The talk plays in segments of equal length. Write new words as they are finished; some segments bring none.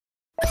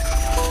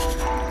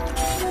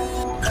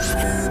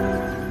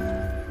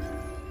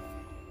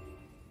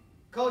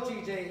Coach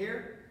EJ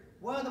here.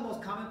 One of the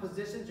most common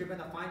positions you're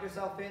going to find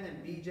yourself in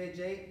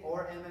BJJ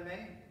or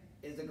MMA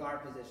is the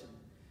guard position.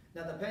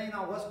 Now, depending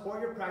on what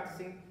sport you're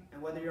practicing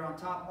and whether you're on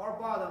top or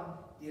bottom,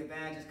 the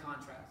advantage is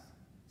contrast.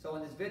 So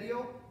in this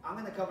video, I'm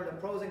going to cover the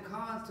pros and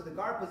cons to the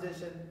guard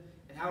position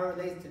and how it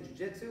relates to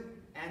jiu-jitsu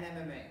and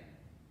MMA.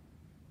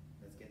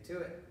 Let's get to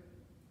it.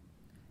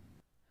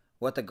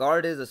 What the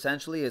guard is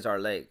essentially is our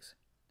legs.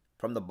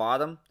 From the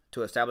bottom,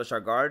 to establish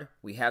our guard,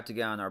 we have to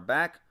get on our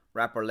back,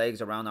 wrap our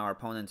legs around our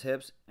opponent's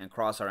hips, and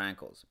cross our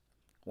ankles.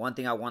 One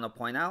thing I want to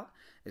point out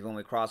is when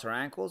we cross our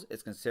ankles,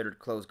 it's considered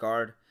closed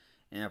guard,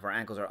 and if our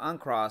ankles are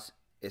uncrossed,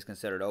 it's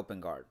considered open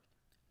guard.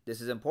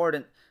 This is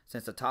important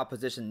since the top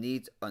position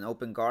needs an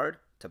open guard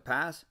to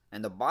pass,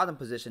 and the bottom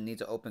position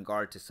needs an open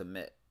guard to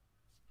submit.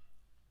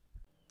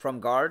 From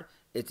guard,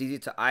 it's easy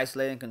to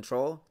isolate and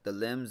control the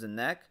limbs and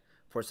neck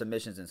for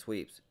submissions and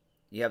sweeps.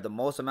 You have the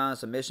most amount of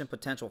submission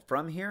potential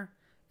from here,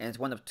 and it's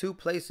one of two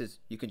places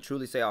you can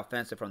truly say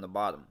offensive from the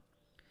bottom.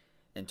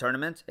 In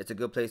tournaments, it's a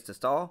good place to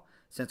stall,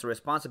 since the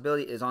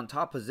responsibility is on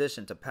top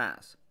position to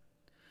pass.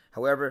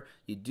 However,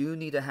 you do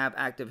need to have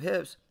active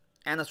hips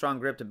and a strong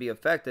grip to be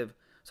effective,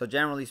 so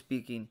generally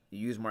speaking, you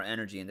use more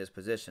energy in this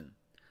position.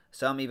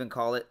 Some even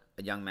call it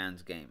a young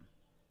man's game.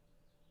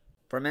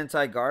 From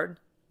inside guard,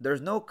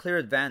 there's no clear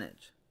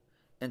advantage.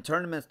 In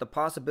tournaments, the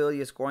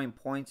possibility of scoring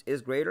points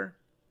is greater,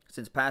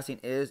 since passing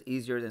is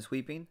easier than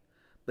sweeping,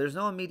 but there's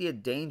no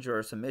immediate danger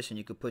or submission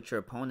you could put your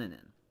opponent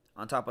in.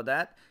 On top of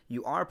that,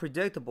 you are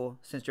predictable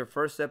since your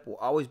first step will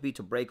always be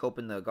to break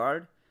open the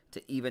guard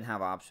to even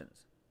have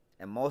options.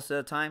 And most of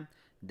the time,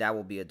 that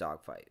will be a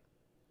dogfight.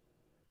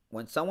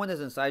 When someone is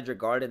inside your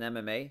guard in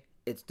MMA,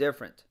 it's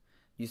different.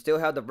 You still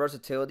have the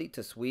versatility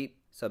to sweep,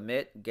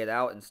 submit, get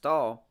out, and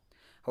stall.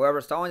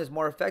 However, stalling is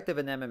more effective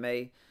in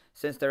MMA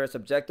since there are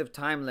subjective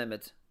time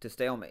limits to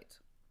stalemates.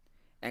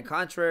 And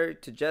contrary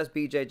to just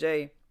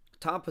BJJ,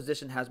 top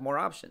position has more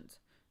options.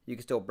 You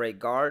can still break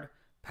guard,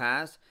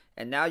 pass,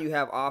 and now you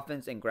have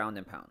offense and ground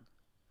and pound.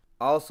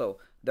 Also,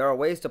 there are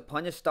ways to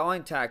punish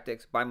stalling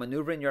tactics by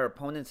maneuvering your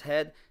opponent's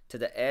head to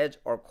the edge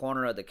or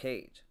corner of the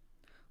cage,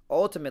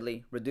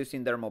 ultimately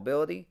reducing their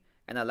mobility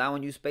and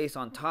allowing you space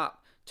on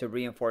top to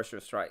reinforce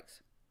your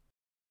strikes.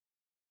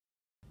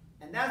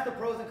 And that's the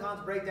pros and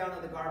cons breakdown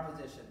of the guard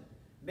position.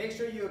 Make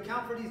sure you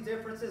account for these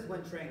differences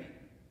when training.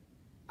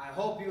 I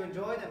hope you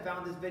enjoyed and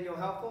found this video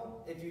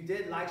helpful. If you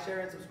did, like, share,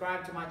 and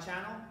subscribe to my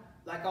channel.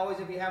 Like always,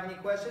 if you have any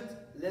questions,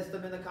 list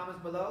them in the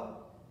comments below.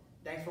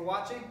 Thanks for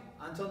watching.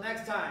 Until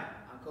next time,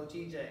 I'm Coach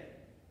EJ.